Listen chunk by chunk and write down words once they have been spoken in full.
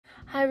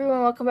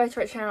welcome back to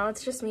our channel.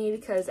 It's just me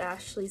because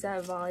Ashley's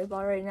at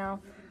volleyball right now.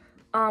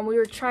 We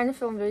were trying to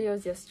film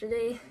videos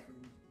yesterday,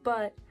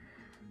 but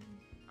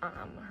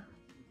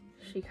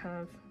she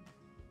kind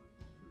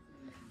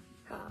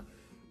of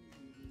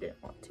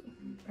didn't want to,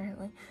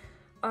 apparently.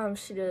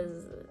 She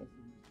doesn't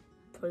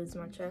put as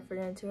much effort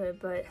into it,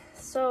 but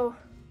so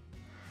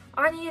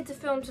I needed to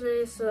film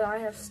today so that I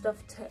have stuff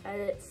to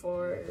edit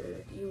for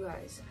you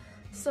guys.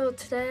 So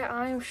today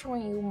I'm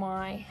showing you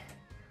my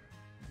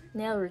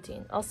nail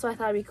routine. Also, I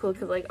thought it'd be cool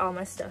because like all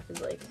my stuff is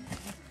like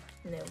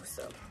new,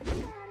 so.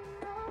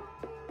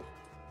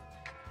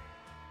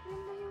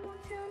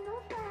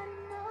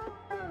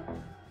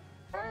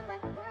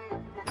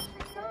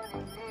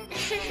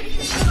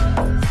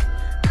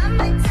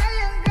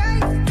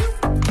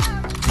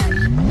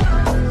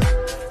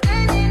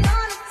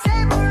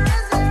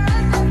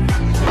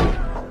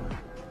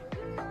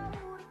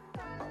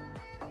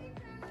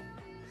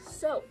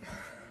 So,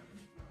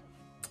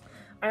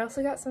 I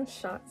also got some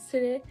shots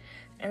today,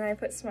 and I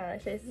put smiley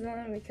faces on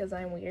them because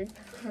I'm weird.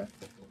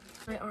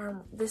 My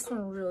arm, this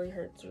one really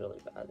hurts really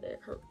bad. It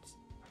hurts.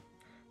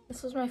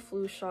 This was my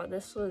flu shot.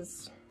 This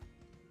was,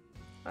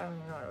 I don't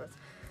even know what it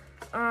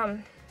was.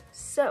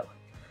 So,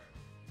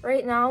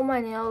 right now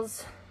my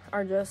nails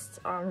are just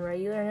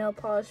regular nail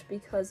polish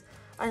because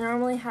I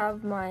normally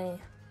have my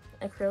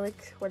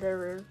acrylic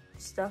whatever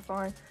stuff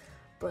on,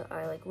 but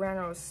I like ran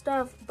out of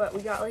stuff, but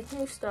we got like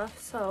new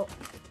stuff, so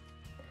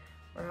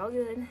we're all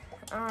good.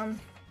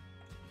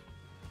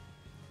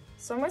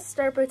 So I'm gonna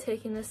start by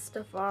taking this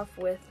stuff off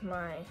with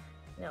my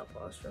nail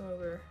polish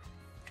remover.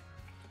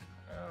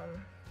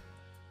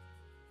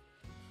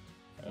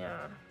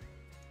 Yeah.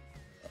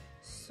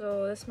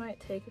 So this might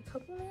take a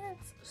couple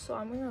minutes, so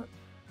I'm gonna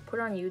put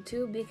it on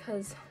YouTube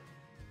because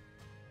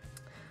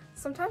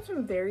sometimes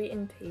I'm very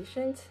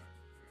impatient,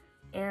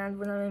 and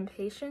when I'm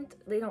impatient,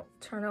 they don't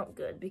turn out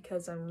good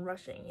because I'm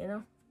rushing, you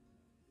know?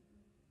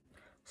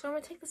 So I'm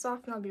gonna take this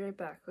off and I'll be right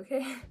back,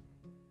 okay?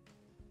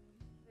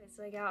 Okay,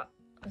 so I got,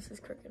 this is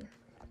crooked.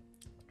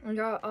 I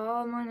got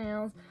all my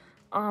nails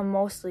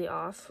mostly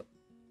off,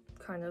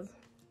 kind of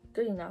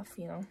good enough,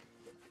 you know?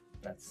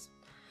 That's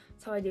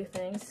how I do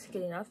things,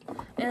 good enough.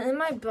 And in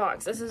my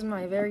box, this is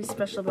my very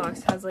special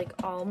box, has like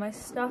all my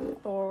stuff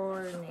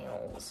for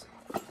nails.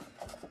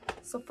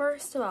 So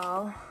first of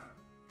all,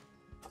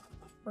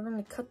 we're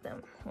gonna cut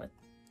them with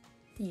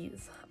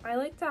these. I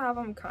like to have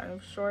them kind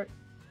of short.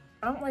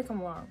 I don't like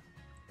them long.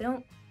 They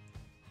don't,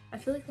 I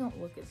feel like they don't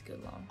look as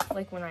good long,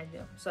 like when I do.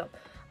 So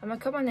I'm gonna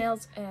cut my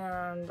nails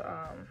and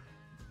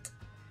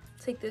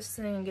take this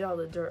thing and get all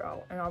the dirt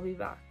out, and I'll be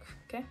back,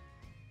 okay?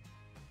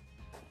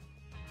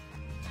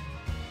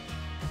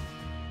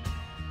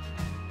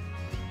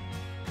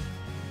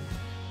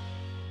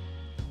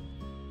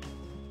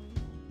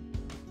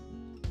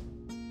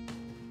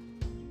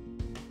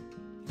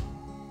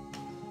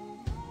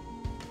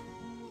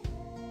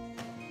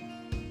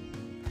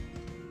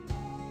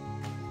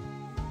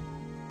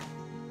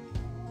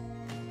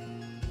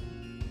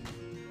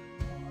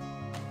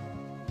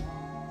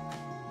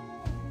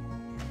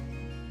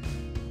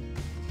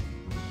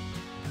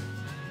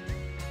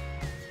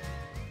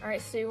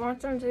 Alright, so you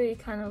want them to be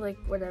kind of like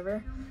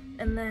whatever,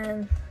 and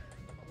then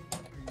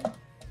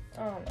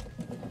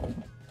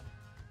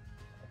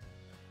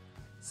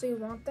so you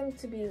want them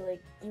to be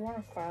like, you want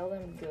to file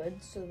them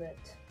good so that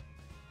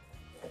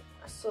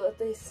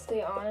they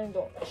stay on and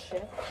don't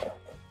chip,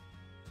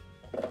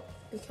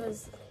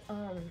 because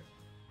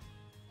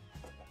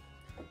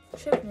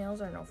chip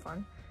nails are no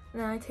fun.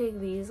 And then I take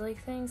these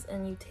like things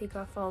and you take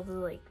off all the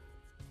like,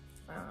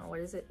 I don't know, what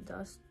is it,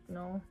 dust?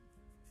 No,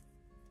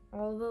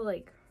 all the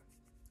like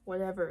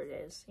whatever it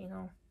is, you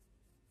know.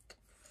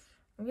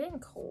 I'm getting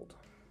cold.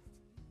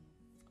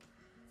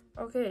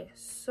 Okay,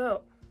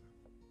 so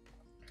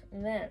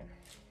then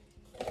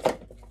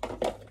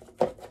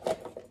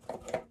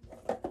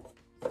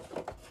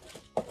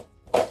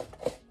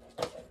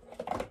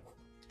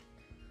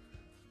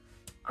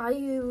I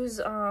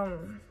use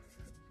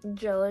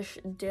gelish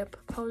dip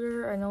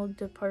powder. I know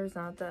dip powder is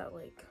not that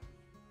like,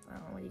 I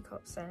don't know, what do you call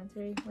it,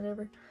 sanitary,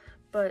 whatever,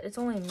 but it's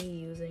only me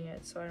using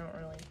it, so I don't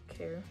really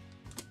care.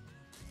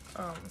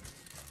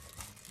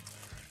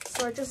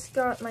 So I just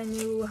got my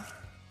new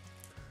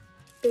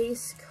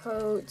base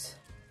coat,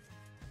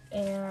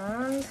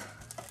 and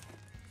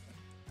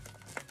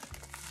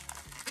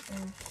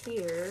in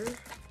here,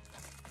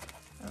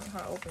 I don't know how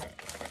to open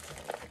it.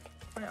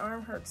 My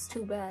arm hurts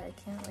too bad. I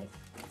can't like,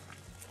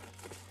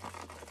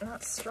 I'm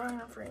not strong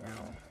enough right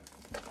now.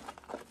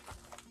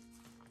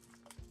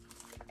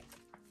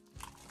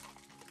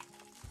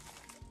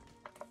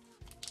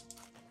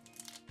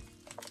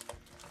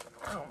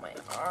 Oh, my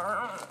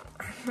arm.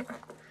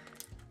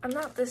 I'm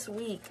not this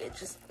weak, it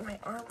just, my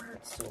arm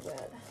hurts so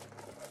bad.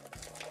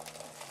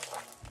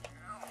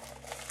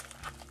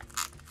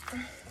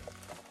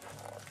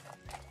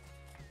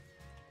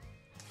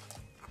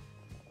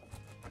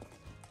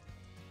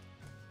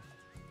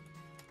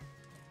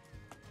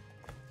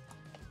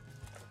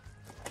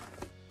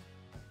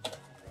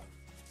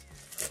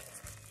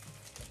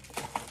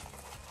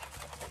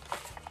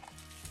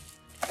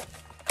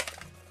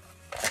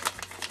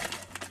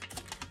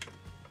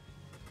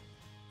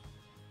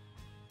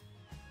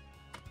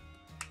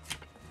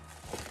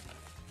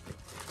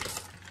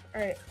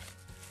 Alright,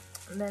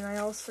 and then I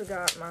also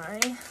got my,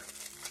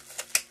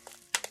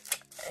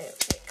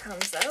 it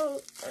comes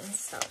out and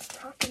stops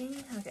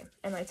popping, okay,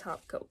 and my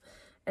top coat.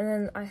 And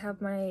then I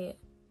have my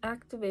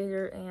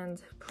activator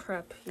and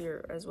prep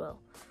here as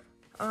well.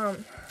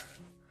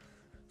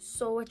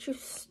 So what you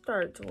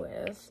start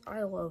with,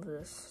 I love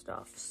this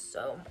stuff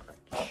so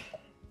much.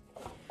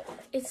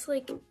 It's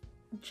like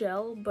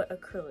gel but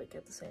acrylic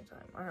at the same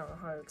time. I don't know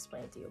how to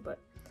explain it to you, but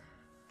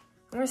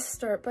I'm gonna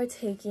start by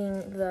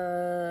taking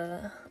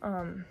the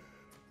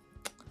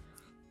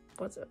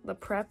the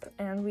prep,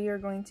 and we are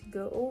going to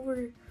go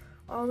over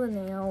all the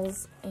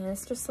nails, and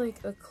it's just like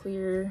a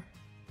clear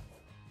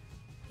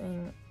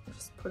thing.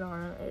 Just put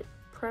on it. It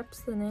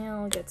preps the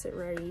nail, gets it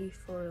ready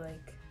for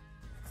like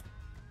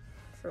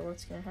for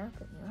what's gonna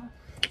happen,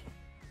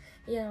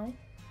 you know.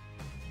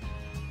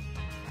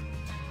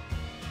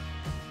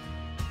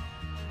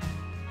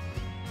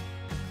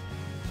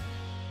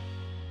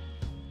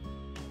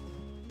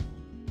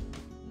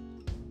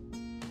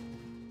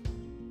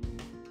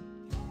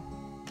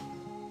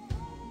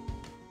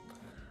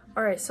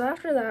 Alright, so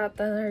after that,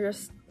 then they're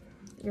just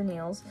your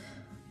nails.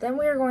 Then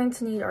we are going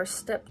to need our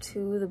step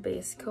 2, the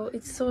base coat.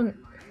 It's so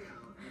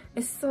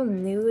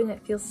new and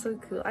it feels so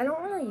cool. I don't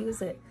want to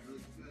use it.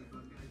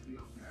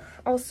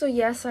 Also,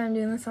 yes, I'm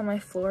doing this on my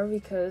floor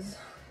because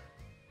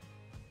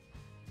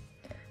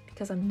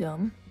I'm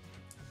dumb.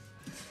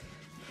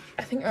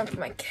 I think I'm gonna put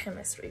my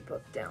chemistry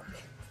book down.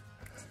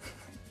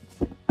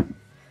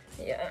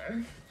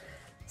 Yeah.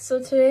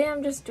 So today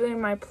I'm just doing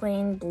my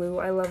plain blue.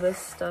 I love this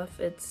stuff.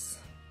 It's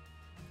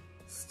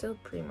still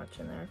pretty much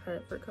in there. I've had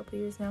it for a couple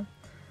years now.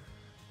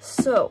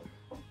 So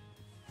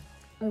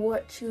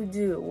what you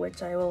do,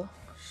 which I will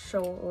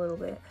show a little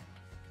bit,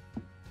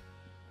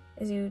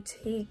 is you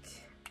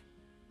take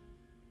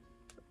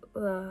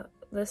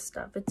this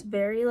stuff. It's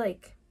very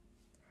like,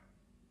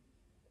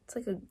 it's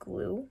like a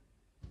glue,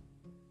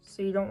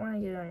 so you don't want to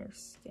get it on your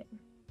skin.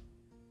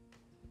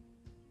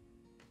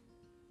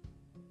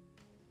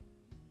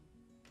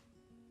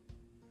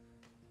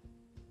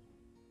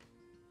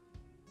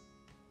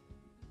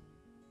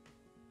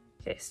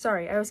 Okay,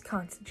 sorry, I was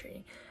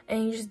concentrating.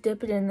 And you just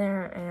dip it in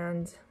there,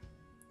 and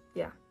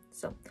yeah.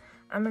 So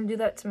I'm gonna do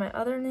that to my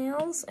other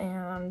nails,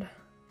 and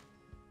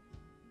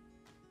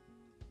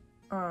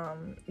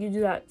you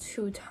do that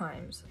 2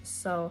 times.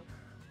 So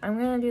I'm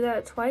gonna do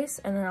that twice,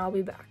 and then I'll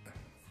be back.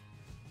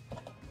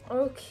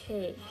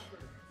 Okay,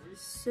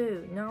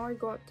 so now I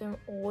got them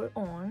all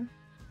on.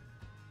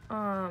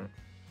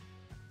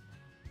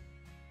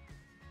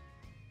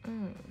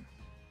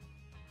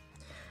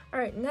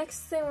 Alright,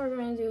 next thing we're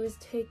going to do is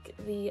take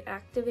the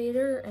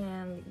activator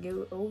and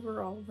go over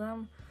all of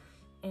them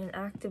and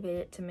activate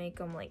it to make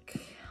them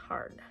like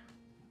hard.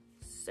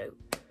 So,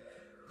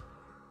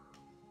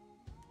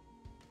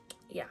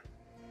 yeah.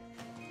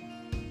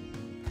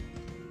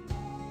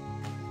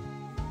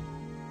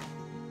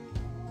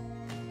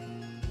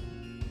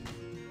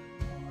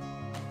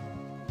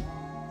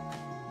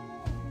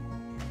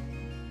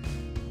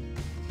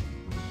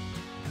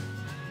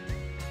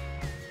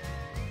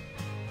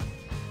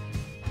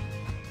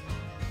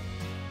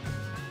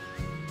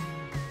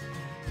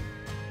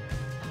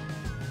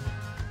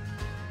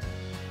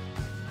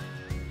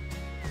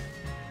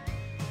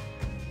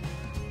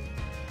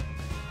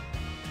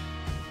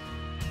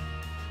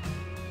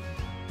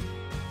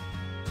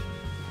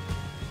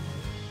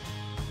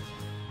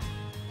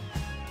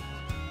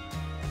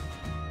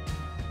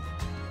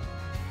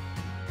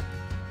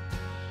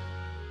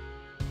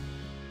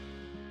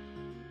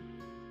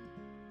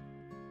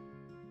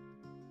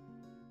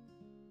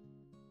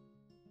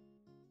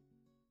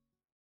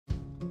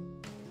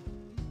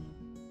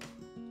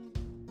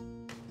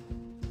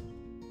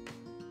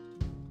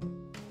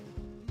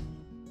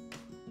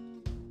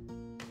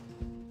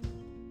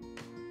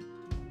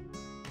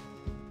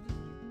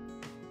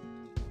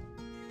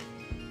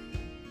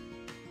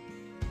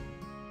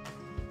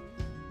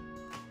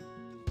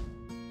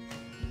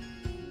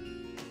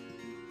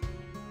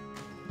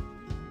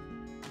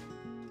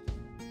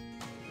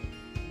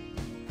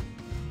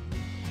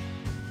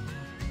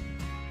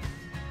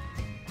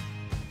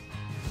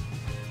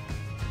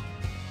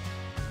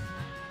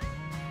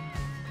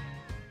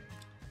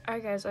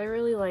 Alright guys, I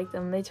really like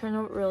them. They turned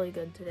out really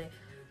good today.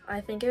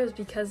 I think it was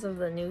because of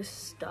the new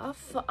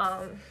stuff. My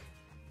arm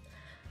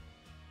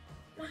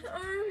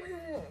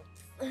hurts.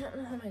 I don't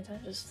know how many times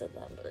I just said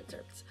that, but it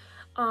hurts.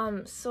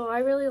 So I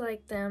really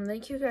like them.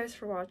 Thank you guys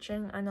for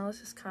watching. I know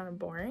this is kind of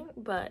boring,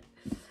 but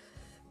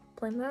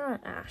blame that on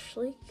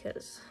Ashley,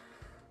 because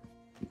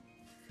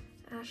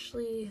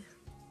Ashley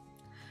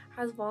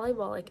has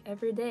volleyball like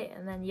every day,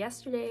 and then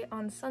yesterday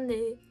on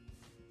Sunday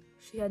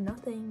she had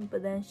nothing,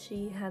 but then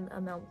she had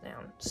a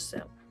meltdown.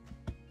 So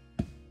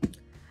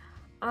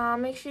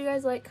make sure you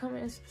guys like,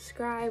 comment, and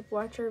subscribe,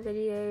 watch our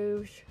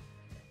videos,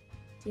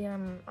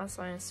 DM us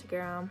on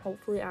Instagram.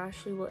 Hopefully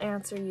Ashley will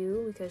answer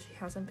you because she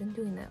hasn't been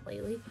doing that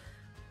lately.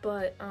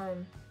 But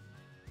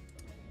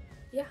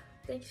yeah,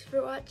 thanks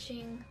for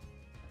watching.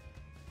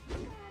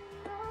 Nobody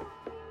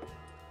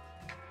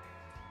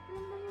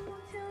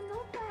won't tell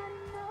nobody.